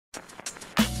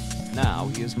Now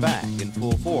he is back in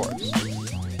full force.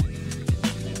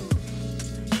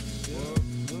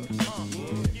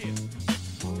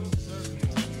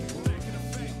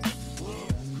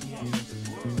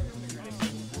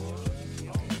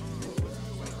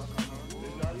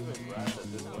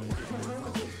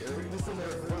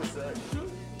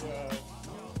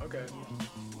 Okay.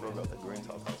 Bro got the green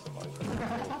top house in mind.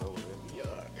 Yeah.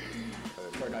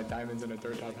 So I got diamonds in a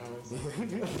dirt top house.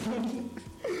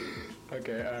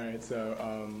 Okay, alright,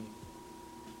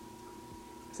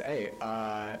 hey,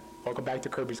 welcome back to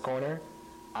Kirby's Corner.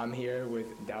 I'm here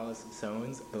with Dallas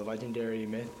Soanes, the legendary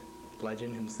myth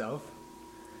legend himself.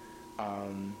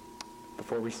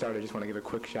 Before we start, I just want to give a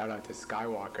quick shout out to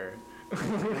Skywalker,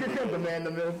 the man,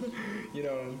 the myth, you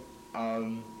know.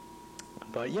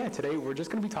 But yeah, today we're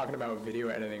just going to be talking about video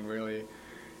editing, really.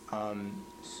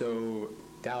 So,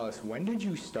 Dallas, when did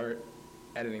you start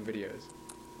editing videos?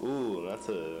 Ooh, that's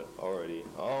already.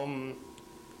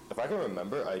 If I can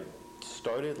remember, I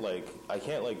started I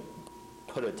can't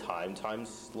put a time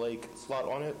slot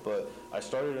on it, but I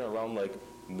started around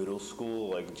middle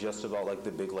school, just about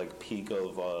the big peak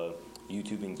of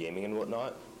YouTube and gaming and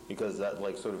whatnot, because that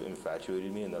sort of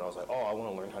infatuated me, and then I was like, oh, I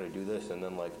want to learn how to do this, and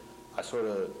then I sort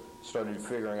of started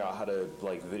figuring out how to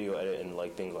video edit and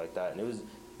things like that, and it was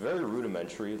very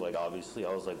rudimentary. Obviously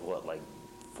I was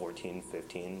 14,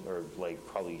 15, or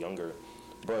probably younger,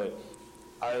 but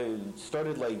I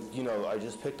started I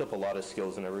just picked up a lot of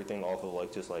skills and everything off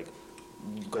of just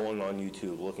going on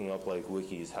YouTube, looking up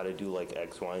wikis, how to do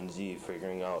X, Y, and Z,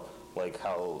 figuring out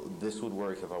how this would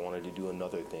work if I wanted to do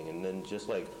another thing, and then just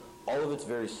all of it's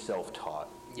very self-taught.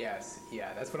 Yes,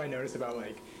 yeah, that's what I noticed about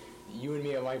you and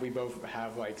me alike. We both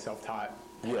have self-taught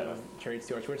traits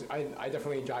to us, which I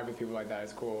definitely jive with people like that.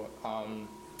 It's cool.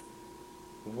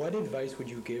 What advice would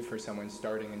you give for someone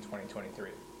starting in 2023?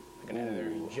 An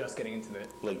editor just getting into it.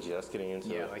 Just getting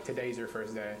into it? Yeah, today's your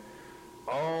first day.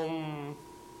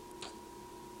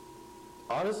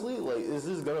 Honestly, this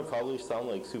is gonna probably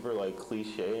sound super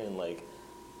cliche and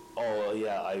oh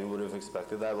yeah, I would have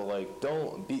expected that, but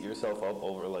don't beat yourself up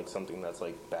over something that's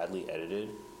badly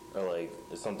edited, or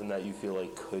something that you feel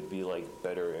could be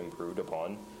better improved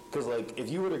upon. Because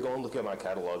if you were to go and look at my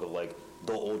catalog of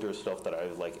the older stuff that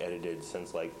I've edited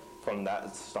since from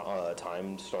that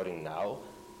time starting now,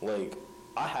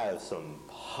 I have some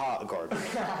hot garbage,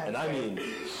 and I mean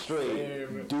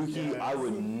straight dookie. Yes. I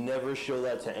would never show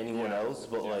that to anyone else,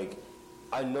 but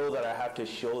I know that I have to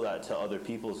show that to other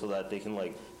people so that they can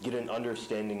get an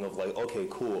understanding of okay,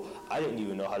 cool, I didn't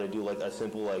even know how to do a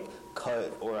simple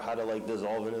cut, or how to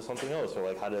dissolve into something else,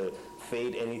 or how to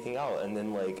fade anything out, and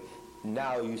then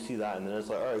now you see that, and then it's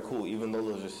all right, cool, even though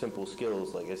those are simple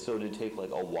skills, it still did take a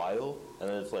while, and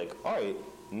then it's all right,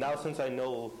 now since I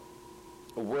know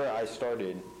where I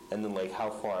started and then how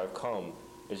far I've come,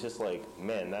 it's just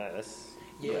man, that's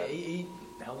it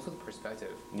helps with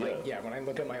perspective. When I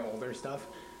look at my older stuff,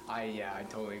 I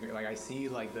totally agree. I see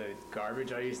the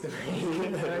garbage I used to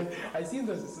make. I see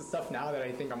the stuff now that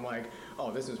I think I'm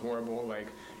oh, this is horrible.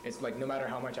 It's no matter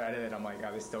how much I edit it, I'm oh,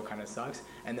 this still kind of sucks.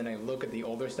 And then I look at the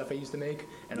older stuff I used to make,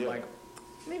 and I'm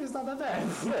maybe it's not that bad.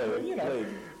 Yeah, you know.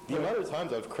 The amount of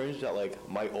times I've cringed at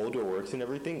my older works and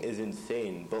everything is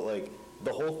insane. But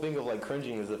the whole thing of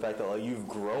cringing is the fact that you've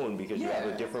grown because you have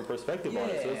a different perspective on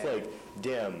it. So it's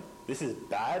damn, this is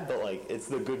bad, but it's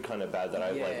the good kind of bad that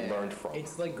I've learned from.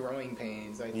 It's growing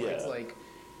pains. I think it's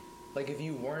if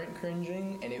you weren't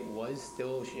cringing and it was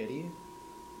still shitty,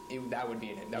 that would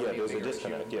be it. That would be there's a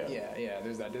disconnect.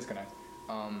 There's that disconnect.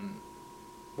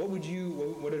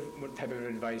 What type of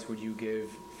advice would you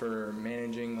give for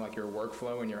managing your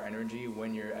workflow and your energy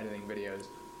when you're editing videos?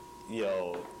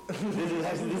 Yo,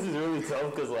 this is really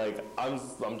tough because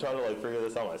I'm trying to figure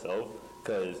this out myself,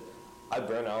 because I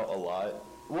burn out a lot.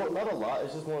 Well, not a lot.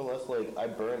 It's just more or less I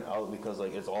burn out because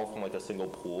it's all from a single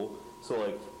pool.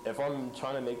 So if I'm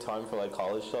trying to make time for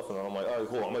college stuff, and then I'm all right,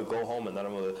 cool, I'm gonna go home and then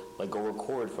I'm gonna go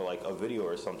record for a video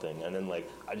or something, and then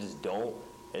I just don't,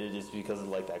 and it's just because of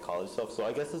that college stuff. So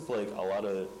I guess it's a lot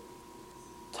of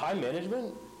time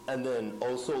management, and then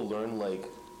also learn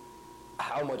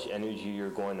how much energy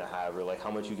you're going to have, or how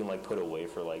much you can put away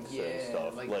for certain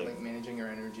stuff, managing your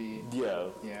energy. Yeah,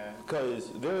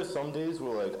 because there are some days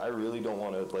where I really don't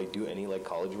want to do any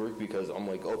college work, because I'm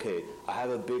okay, I have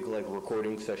a big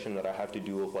recording session that I have to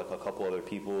do with a couple other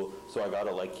people, so I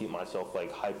gotta keep myself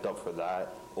hyped up for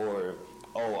that, or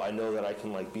oh, I know that I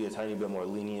can be a tiny bit more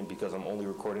lenient because I'm only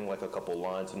recording a couple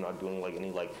lines, I'm not doing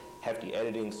any hefty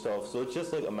editing stuff. So it's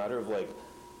just a matter of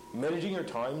managing your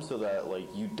time so that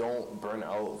like you don't burn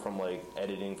out from like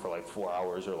editing for like 4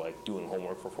 hours or like doing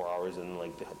homework for 4 hours and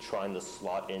like trying to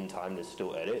slot in time to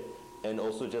still edit, and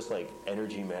also just like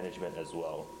energy management as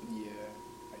well.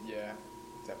 Yeah,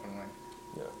 definitely.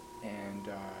 Yeah. And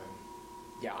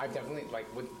yeah, I've definitely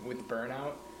like with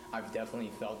burnout, I've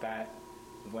definitely felt that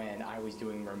when I was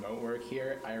doing remote work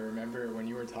here. I remember when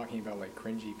you were talking about like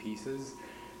cringy pieces.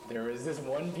 There was this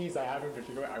one piece I have in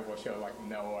particular. I will show like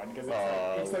no one because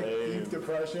it's like deep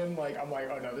depression. Like I'm like,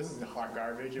 oh no, this is hot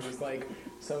garbage. It was like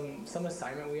some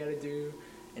assignment we had to do,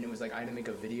 and it was like I had to make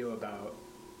a video about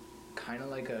kind of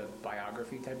like a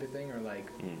biography type of thing, or like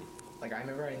like I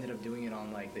remember I ended up doing it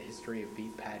on like the history of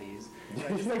beef patties. And I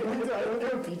just like went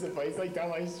to a pizza place like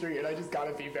down my street, and I just got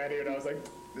a beef patty, and I was like,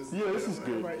 this is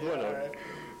good. Like,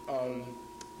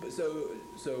 but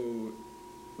so.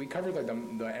 We covered like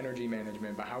the energy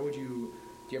management, but do you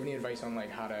have any advice on like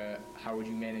how would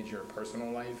you manage your personal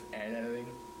life and editing?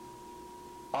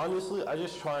 Honestly, I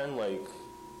just try and like,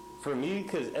 for me,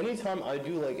 because anytime I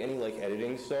do like any like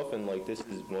editing stuff, and like this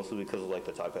is mostly because of like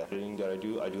the type of editing that I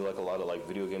do like a lot of like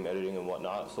video game editing and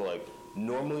whatnot. So like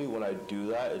normally when I do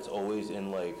that, it's always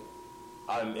in like,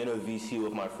 I'm in a VC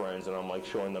with my friends and I'm like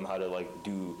showing them how to like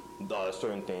do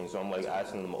certain things. So I'm like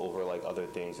asking them over like other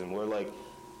things, and we're like,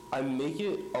 I make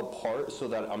it a part so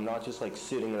that I'm not just like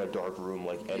sitting in a dark room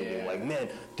like editing, like, man,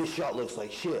 this shot looks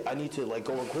like shit, I need to like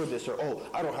go record this, or oh,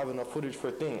 I don't have enough footage for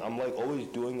a thing. I'm like always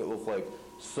doing it with like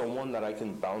someone that I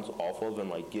can bounce off of and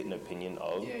like get an opinion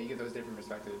of. Yeah, you get those different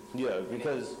perspectives. Yeah,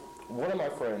 because one of my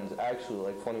friends, actually,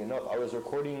 like funny enough, I was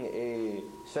recording a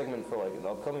segment for like an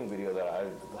upcoming video that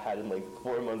I've had in like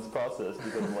 4 months process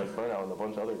because of like burnout and a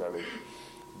bunch of other garbage.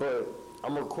 But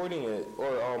I'm recording it,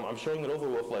 or I'm showing it over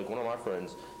with like one of my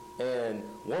friends. And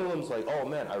one of them's like, oh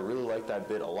man, I really like that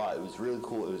bit a lot. It was really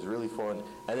cool. It was really fun.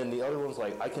 And then the other one's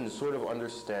like, I can sort of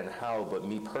understand how, but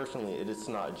me personally, it's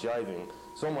not jiving.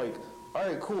 So I'm like, all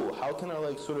right, cool. How can I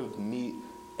like sort of meet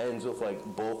ends with like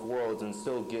both worlds and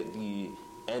still get the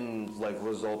end like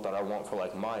result that I want for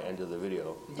like my end of the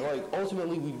video? Yeah. And, like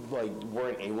ultimately, we like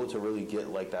weren't able to really get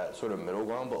like that sort of middle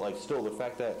ground, but like still the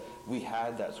fact that we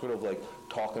had that sort of like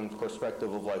talking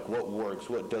perspective of like what works,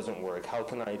 what doesn't work, how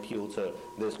can I appeal to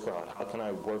this crowd, how can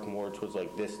I work more towards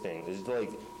like this thing. It's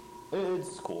like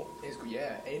it's cool. It's cool,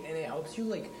 yeah, and it helps you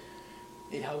like.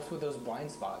 It helps with those blind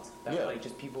spots that like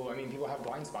just people. I mean, people have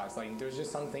blind spots. Like there's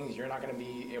just some things you're not going to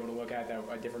be able to look at that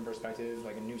a different perspective.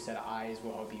 Like a new set of eyes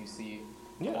will help you see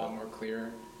a lot more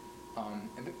clear. And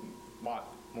a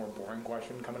lot more boring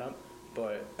question coming up.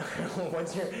 But do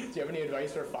you have any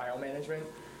advice for file management?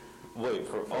 Wait,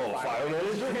 for file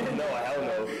management? No, hell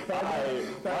no.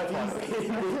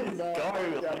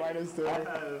 Mine is too. I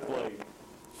have like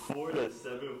 4 to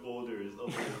 7 folders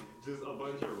of like, just a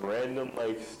bunch of random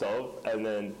like stuff, and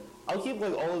then I'll keep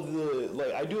like all of the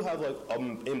like I do have like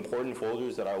important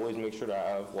folders that I always make sure that I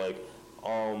have like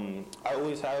I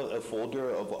always have a folder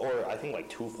of, or I think like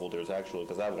 2 folders actually,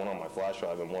 because I have one on my flash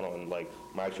drive and one on like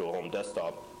my actual home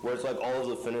desktop, where it's like all of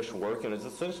the finished work, and it's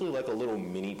essentially like a little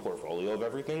mini portfolio of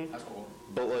everything. That's cool.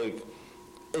 But like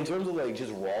in terms of like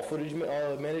just raw footage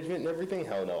management and everything,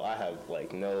 hell no. I have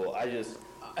like no. I just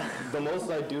the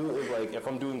most I do is like if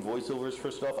I'm doing voiceovers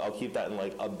for stuff, I'll keep that in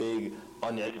like a big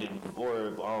unedited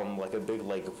or like a big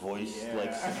like voice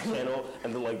like channel,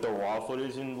 and then like the raw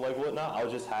footage and like whatnot, I'll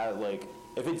just have like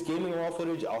if it's gaming raw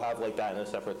footage, I'll have like that in a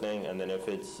separate thing, and then if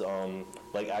it's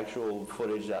like actual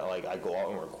footage that like I go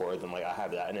out and record, then like I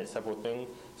have that in a separate thing.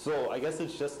 So I guess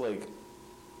it's just like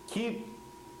keep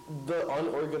the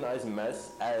unorganized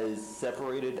mess as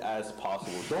separated as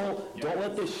possible. Don't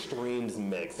let the streams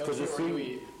mix, because as soon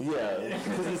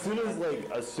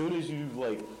as you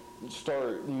like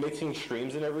start mixing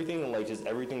streams and everything, and like just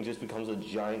everything just becomes a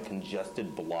giant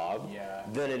congested blob,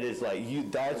 then it is like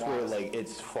that's where like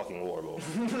it's fucking horrible.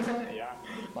 Yeah,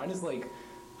 mine is like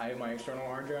I have my external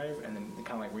hard drive, and then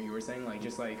kind of like what you were saying, like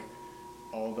just like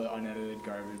all the unedited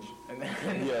garbage, and then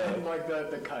and like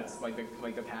the cuts, like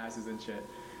the passes and shit.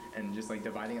 And just like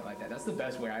dividing it like that. That's the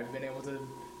best way I've been able to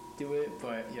do it.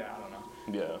 But yeah, I don't know.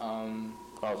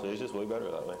 Yeah. So it's just way better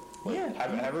that way. Like,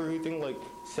 have everything like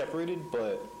separated,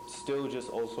 but still just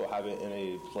also have it in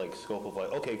a like scope of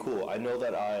like, okay, cool. I know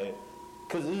that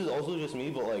because this is also just me,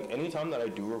 but like anytime that I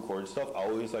do record stuff, I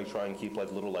always like try and keep like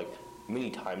little like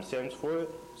mini timestamps for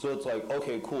it. So it's like,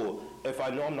 okay, cool. If I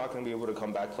know I'm not gonna be able to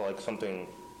come back to like something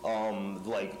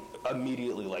like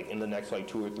immediately, like in the next like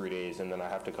 2 or 3 days, and then I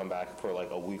have to come back for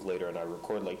like a week later and I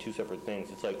record like 2 separate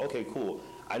things, it's like, okay, cool,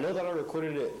 I know that I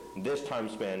recorded it this time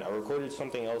span. I recorded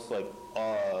something else like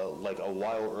a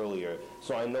while earlier,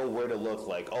 so I know where to look.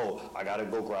 Like, oh, I gotta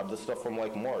go grab the stuff from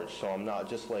like March, so I'm not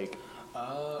just like.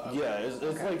 Okay. Yeah, it's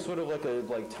Okay. like sort of like a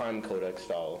time codex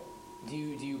style. Do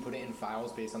you put it in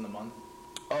files based on the month?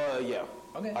 Yeah.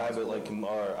 Okay. I have it cool. like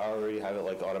I already have it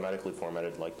like automatically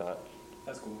formatted like that.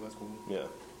 That's cool. That's cool. Yeah.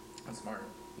 That's smart.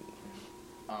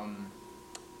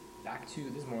 Back to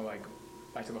this is more like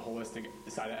back to the holistic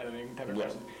side of editing type of Yeah.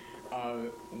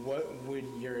 question. What would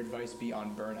your advice be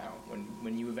on burnout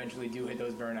when you eventually do hit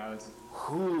those burnouts?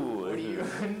 What do you?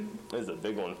 This is a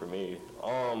big one for me.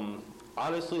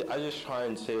 Honestly, I just try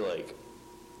and say like,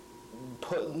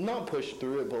 not push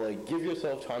through it, but like give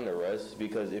yourself time to rest,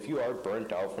 because if you are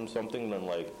burnt out from something, then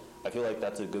like I feel like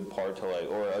that's a good part to like,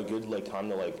 or a good like time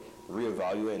to like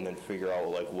reevaluate and then figure out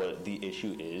like what the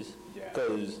issue is. Yeah.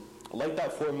 Because like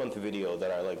that 4-month video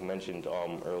that I like mentioned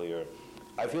earlier,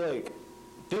 I feel like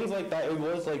things like that, it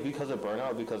was like because of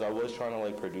burnout, because I was trying to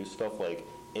like produce stuff like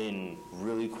in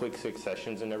really quick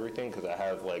successions and everything, because I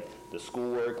have like the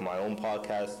schoolwork, my own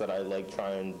podcast that I like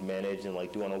try and manage and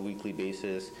like do on a weekly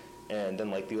basis, and then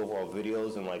like the overall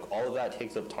videos, and like all of that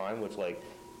takes up time, which like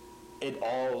it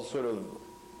all sort of,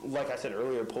 like I said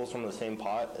earlier, pulls from the same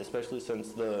pot, especially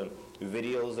since the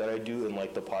videos that I do and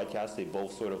like the podcast, they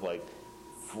both sort of like,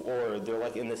 or they're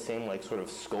like in the same like sort of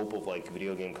scope of like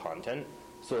video game content.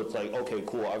 So it's like, okay,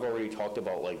 cool, I've already talked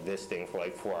about like this thing for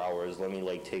like 4 hours, let me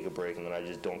like take a break, and then I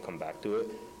just don't come back to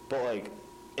it. But like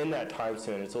in that time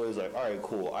span, it's always like, all right,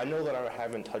 cool, I know that I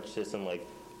haven't touched this in like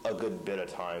a good bit of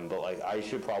time, but like I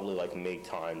should probably like make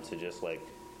time to just like,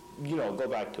 you know, go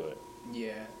back to it.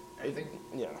 Yeah, I think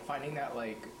finding that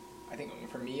like, I think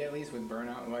for me at least with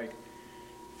burnout, like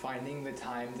finding the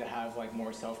time to have like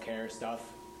more self-care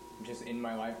stuff just in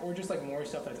my life, or just like more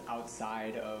stuff that's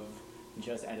outside of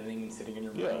just editing and sitting in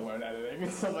your room and editing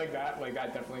and stuff like that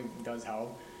definitely does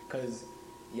help. Because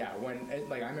when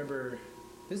like I remember,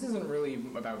 this isn't really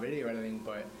about video editing,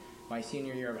 but my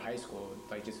senior year of high school,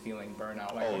 like just feeling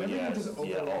burnout, like just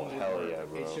overwhelmed with work.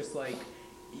 Bro. It's just like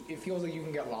it feels like you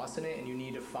can get lost in it, and you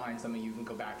need to find something you can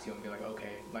go back to and be like,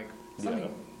 okay, like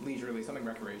something leisurely, something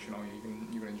recreational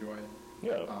you can enjoy.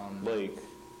 Yeah, like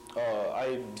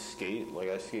I skate, like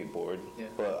I skateboard,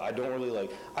 but I don't really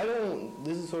like,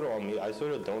 this is sort of on me, I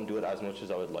sort of don't do it as much as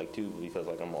I would like to, because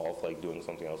like I'm off like doing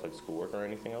something else like schoolwork or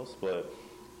anything else. But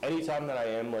anytime that I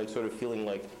am like sort of feeling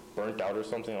like burnt out or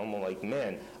something, I'm like,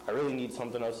 man, I really need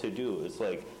something else to do. It's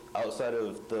like outside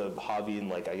of the hobby and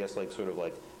like I guess like sort of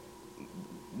like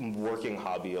working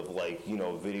hobby of like, you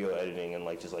know, video editing and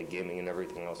like just like gaming and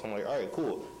everything else, I'm like, all right,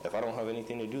 cool, if I don't have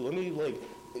anything to do, let me like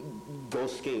go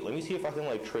skate, let me see if I can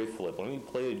like tray flip, let me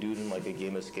play a dude in like a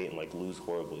game of skate and like lose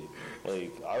horribly.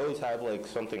 Like I always have like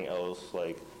something else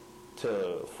like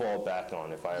to fall back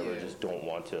on if I ever just don't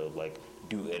want to like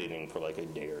do editing for like a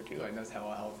day or two. Like that's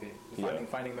hella healthy.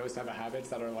 Finding those type of habits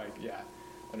that are like that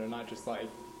are not just like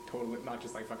totally, not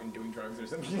just like fucking doing drugs or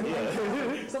something.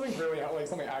 Something really like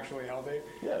something actually healthy.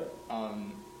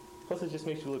 Plus, it just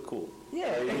makes you look cool.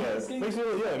 Makes you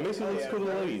look cool to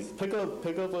the ladies. Pick up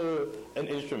an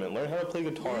instrument. Learn how to play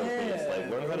guitar and bass. Like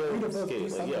learn how to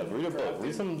skate. Like read a book.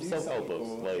 Read some self-help books.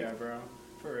 Cool. Like bro,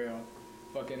 for real.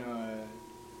 Fucking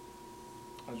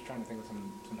I was trying to think of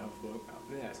some help book.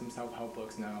 Some self-help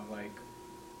books now. Like,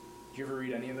 did you ever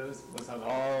read any of those? Those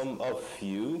self-help books? A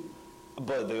few,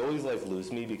 but they always like lose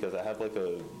me because I have like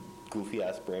a goofy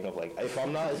ass brain of like, if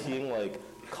I'm not seeing like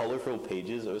colorful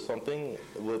pages or something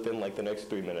within like the next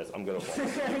 3 minutes, I'm gonna fall.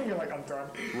 You're like, I'm done.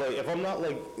 Like if I'm not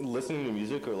like listening to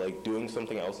music or like doing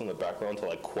something else in the background to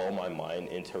like quell my mind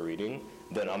into reading,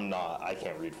 then I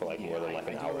can't read for like more than like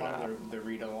an hour and a half. The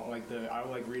read along, I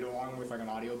would like read along with like an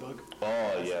audiobook.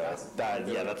 That's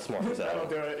smart as hell. That'll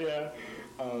do it.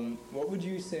 What would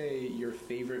you say your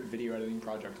favorite video editing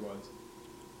project was?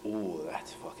 Ooh,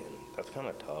 that's kind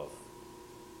of tough.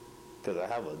 Because I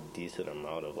have a decent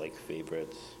amount of like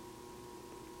favorites.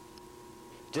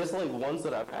 Just like ones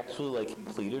that I've actually like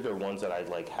completed or ones that I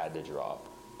like had to drop.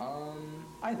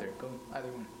 Either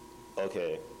one.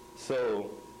 Okay,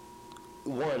 so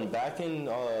back in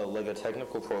like a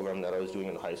technical program that I was doing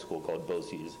in high school called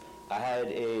BOCES, I had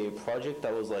a project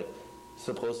that was like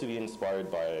supposed to be inspired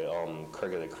by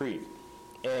Craig of the Creek.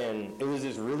 And it was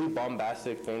this really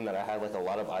bombastic thing that I had like a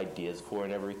lot of ideas for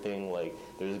and everything. Like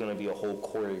there's gonna be a whole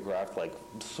choreographed like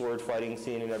sword fighting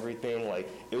scene and everything. Like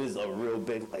it was a real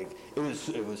big like it was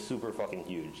super fucking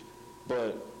huge.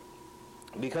 But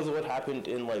because of what happened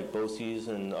in like BOCES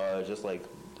and just like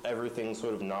everything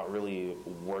sort of not really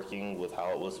working with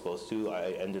how it was supposed to,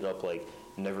 I ended up like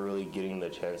never really getting the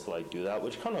chance to like do that,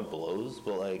 which kind of blows.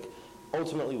 But like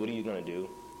ultimately, what are you gonna do?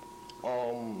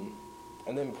 And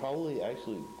then probably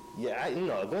actually, yeah,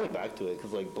 going back to it,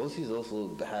 because like BOCES also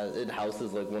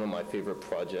houses like one of my favorite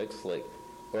projects, like,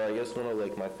 or I guess one of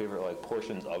like my favorite like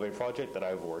portions of a project that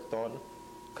I've worked on,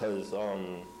 because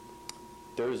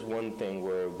there's one thing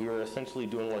where we were essentially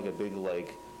doing like a big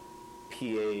like PA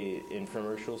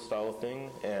infomercial style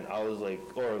thing, and I was like,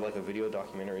 or like a video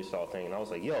documentary style thing, and I was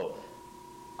like, yo,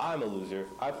 I'm a loser,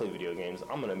 I play video games,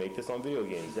 I'm gonna make this on video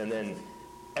games. And then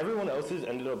everyone else's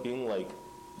ended up being like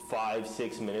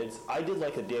 5-6 minutes. I did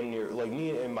like a damn near, like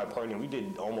me and my partner, we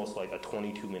did almost like a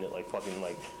 22-minute like fucking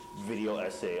like video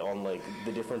essay on like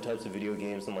the different types of video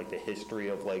games and like the history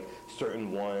of like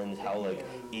certain ones, how like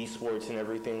esports and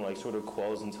everything like sort of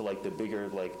quells into like the bigger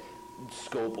like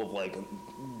scope of like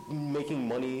making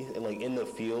money and like in the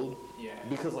field. Yeah.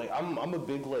 Because like I'm a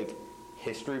big like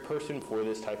history person for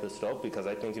this type of stuff, because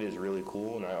I think it is really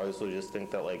cool, and I also just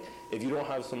think that like if you don't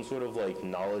have some sort of like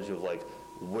knowledge of like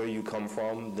where you come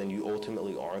from, then you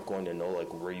ultimately aren't going to know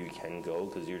like where you can go,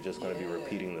 because you're just going to be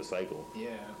repeating the cycle. Yeah.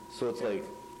 So it's like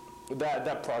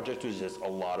that project was just a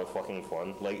lot of fucking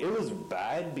fun. Like it was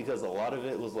bad because a lot of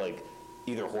it was like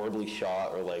either horribly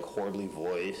shot or like horribly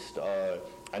voiced.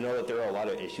 I know that there are a lot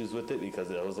of issues with it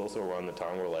because it was also around the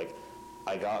time where like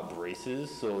I got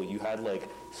braces, so you had like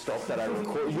stuff that I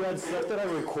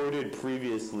recorded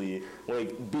previously,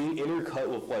 like being intercut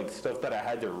with like stuff that I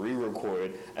had to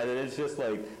re-record, and then it's just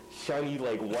like shiny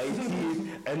like white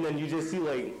teeth, and then you just see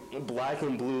like black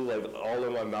and blue like all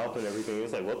in my mouth and everything.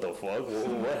 It's like, what the fuck?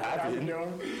 What happened?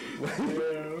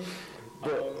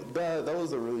 But that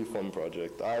was a really fun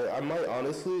project. I might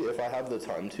honestly, if I have the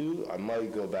time to, I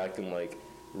might go back and like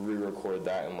re-record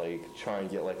that and like try and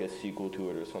get like a sequel to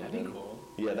it or something. That'd be cool.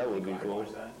 Yeah, that would be cool.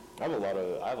 I have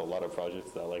a lot of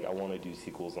projects that like I want to do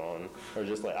sequels on, or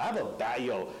just like I have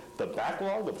the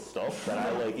backlog of stuff that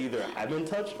I like either haven't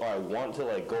touched or I want to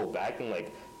like go back and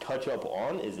like touch up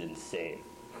on is insane.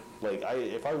 Like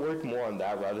if I worked more on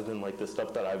that rather than like the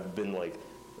stuff that I've been like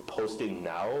posting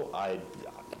now,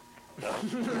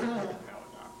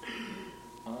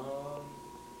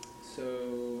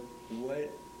 So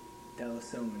what,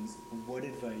 Dallas Soanes, what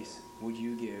advice would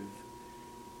you give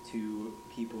to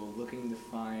people looking to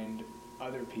find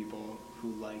other people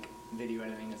who like video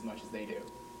editing as much as they do?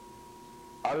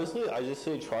 Honestly, I just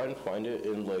say try and find it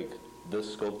in like the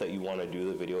scope that you want to do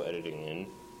the video editing in.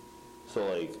 So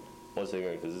like, once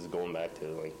again, because this is going back to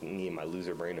like me and my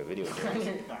loser brain of video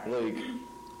games. Like,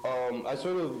 I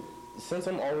sort of, since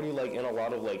I'm already like in a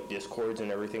lot of like discords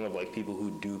and everything of like people who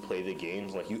do play the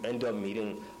games, like you end up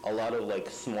meeting a lot of like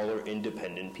smaller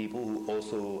independent people who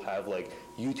also have like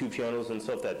YouTube channels and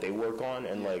stuff that they work on.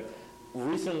 And like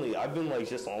recently I've been like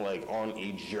just on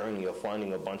a journey of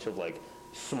finding a bunch of like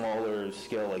smaller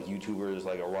scale like YouTubers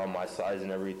like around my size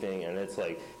and everything, and it's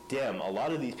like, damn, a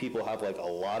lot of these people have like a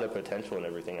lot of potential and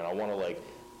everything, and I want to like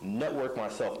network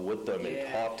myself with them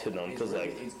and talk to them, because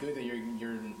like it's good that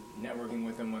you're networking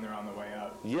with them when they're on the way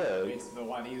up. Yeah, it's a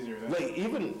lot easier. Like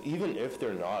even if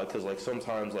they're not, because like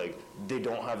sometimes like they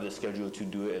don't have the schedule to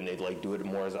do it and they like do it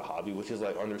more as a hobby, which is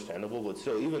like understandable. But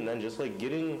still, even then, just like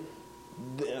getting,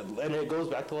 and it goes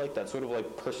back to like that sort of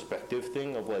like perspective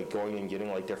thing of like going and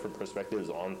getting like different perspectives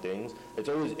on things. It's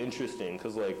always interesting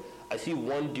because like I see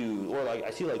one dude, or like I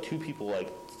see like two people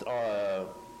like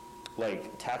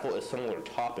tackle a similar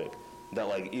topic that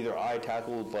like either I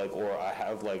tackled like, or I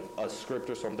have like a script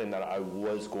or something that I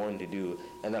was going to do,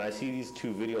 and then I see these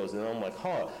two videos and I'm like,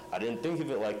 huh, I didn't think of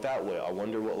it like that way. I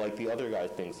wonder what like the other guy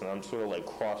thinks, and I'm sort of like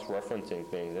cross-referencing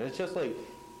things, and it's just like,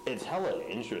 it's hella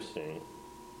interesting,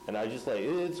 and I just like,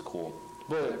 it's cool.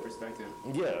 But that perspective.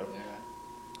 Yeah.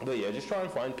 But yeah, just try and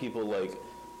find people like,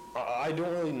 I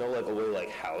don't really know like a way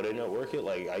like how to network it.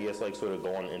 Like I guess like sort of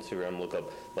go on Instagram, look up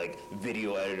like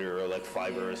video editor or like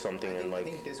Fiverr or something, and like I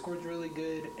think Discord's really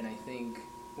good, and I think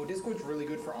Discord's really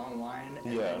good for online,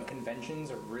 and then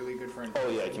conventions are really good for. Oh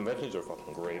yeah, conventions are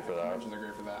fucking great for that. Conventions are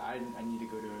great for that. I need to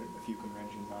go to a few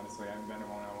conventions. Honestly, I haven't been to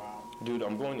one in a while. Dude,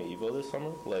 I'm going to Evo this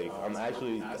summer. Like I'm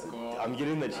actually, cool. I'm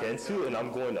getting the chance to, and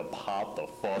I'm going to pop the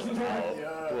fuck out.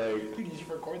 Like, dude, you should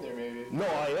record there, maybe. No,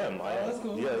 I am. That's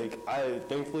cool. Yeah, like I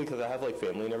thankfully because I have like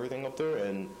family and everything up there,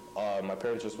 and my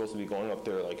parents are supposed to be going up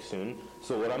there like soon.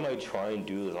 So what I might try and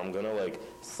do is I'm gonna like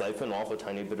siphon off a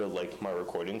tiny bit of like my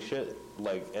recording shit,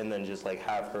 like, and then just like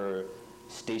have her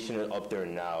station it up there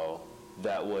now.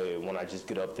 That way, when I just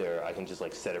get up there, I can just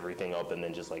like set everything up and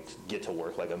then just like get to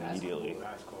work like immediately.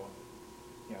 That's cool.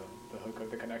 You know, the hook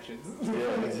of the connections.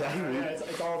 Yeah, exactly. Yeah,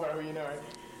 it's all about who you know.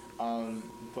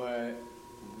 But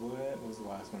what was the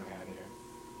last one we had here?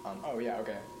 Oh yeah,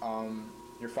 okay.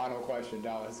 Your final question,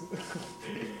 Dallas.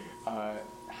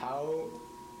 How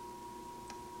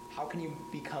how can you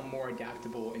become more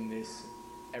adaptable in this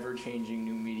ever-changing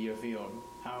new media field?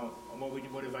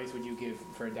 What advice would you give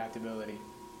for adaptability?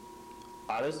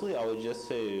 Honestly, I would just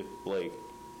say, like,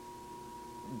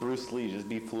 Bruce Lee, just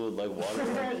be fluid like water.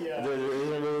 Like, Yeah. there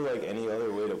isn't really, like, any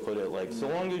other way to put it. Like, so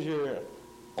long as you're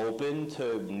open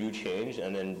to new change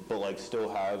but, like, still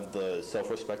have the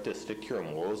self-respect to stick to your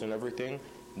morals and everything,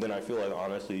 then I feel like,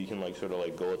 honestly, you can, like, sort of,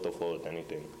 like, go with the flow with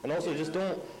anything. And also, just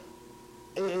don't...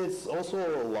 It's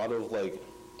also a lot of, like,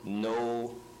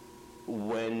 know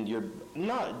when you're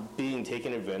not being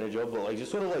taken advantage of, but, like,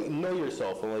 just sort of, like, know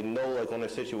yourself and, like, know, like, when a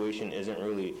situation isn't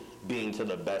really being to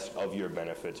the best of your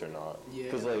benefits or not. Yeah,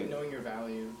 Cause, like, knowing your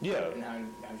value. Yeah. And how you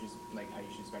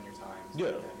should spend your time. Yeah.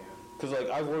 Like that, Because, like,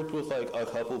 I've worked with, like, a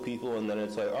couple people, and then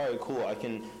it's like, all right, cool, I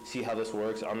can see how this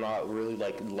works. I'm not really,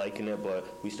 like, liking it,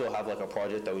 but we still have, like, a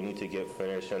project that we need to get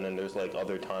finished. And then there's, like,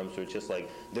 other times where it's just,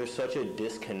 like, there's such a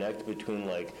disconnect between,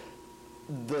 like,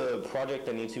 the project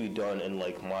that needs to be done and,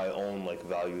 like, my own, like,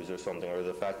 values or something, or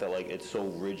the fact that, like, it's so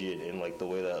rigid in, like, the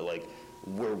way that, like,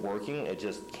 we're working, it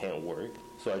just can't work.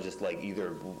 So I just, like,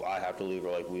 either I have to leave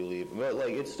or, like, we leave. But,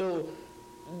 like, it's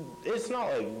not,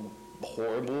 like,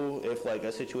 horrible if, like,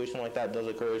 a situation like that does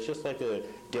occur. It's just like a,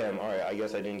 damn, all right, I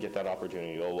guess I didn't get that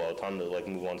opportunity. Oh, well, time to, like,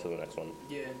 move on to the next one.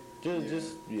 Yeah. You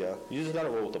just gotta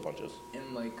roll with the punches.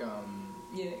 And, like,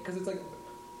 because it's, like,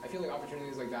 I feel like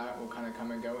opportunities like that will kind of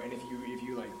come and go, and if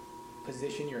you like,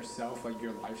 position yourself, like,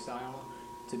 your lifestyle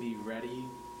to be ready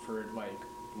for, like,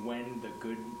 when the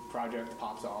good project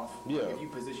pops off. Yeah. Like, if you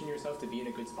position yourself to be in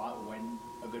a good spot when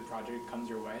a good project comes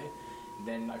your way,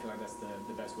 then I feel like that's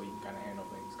the best way you can kind of handle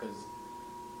things, because,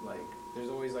 like, there's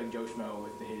always, like, Joe Schmo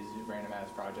with his random-ass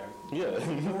project. Yeah.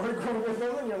 You work with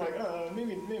them, and you're like,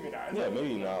 maybe not. Yeah,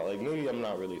 maybe not. Like, maybe I'm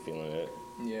not really feeling it.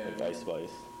 Yeah. Like Ice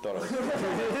Spice. Thought I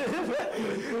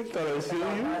was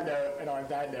feeling you. And on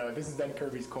that note, this has been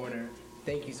Kirby's Corner.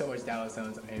 Thank you so much, Dallas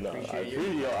Soanes. I appreciate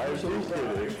you. I appreciate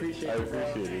it. I appreciate you, bro.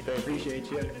 Thank you.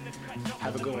 Appreciate you.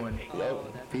 Have a good one.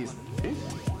 Yep. Peace.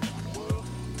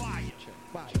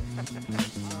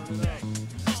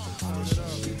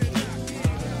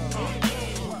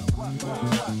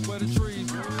 Where the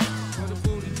trees, where the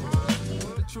booty,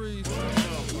 where the trees.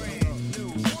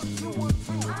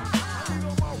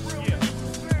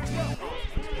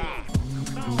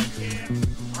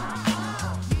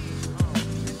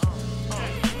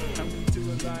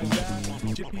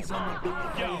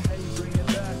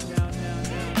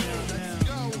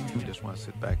 You just want to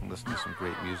sit back and listen to some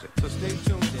great music. So stay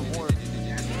tuned for more.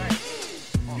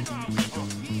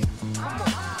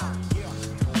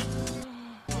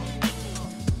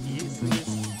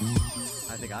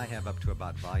 I think I have up to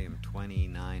about volume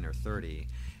 29 or 30,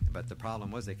 but the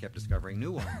problem was they kept discovering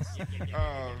new ones.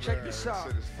 Check this out.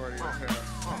 Shit is funny as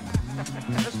hell.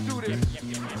 Let's do this.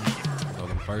 So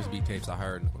the first beat tapes I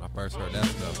heard, when I first heard that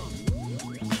stuff,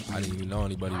 I didn't even know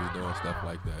anybody was doing stuff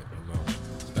like that, you know.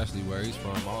 Especially where he's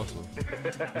from also.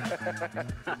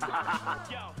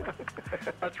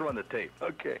 Let's run the tape.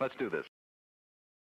 Okay. Let's do this.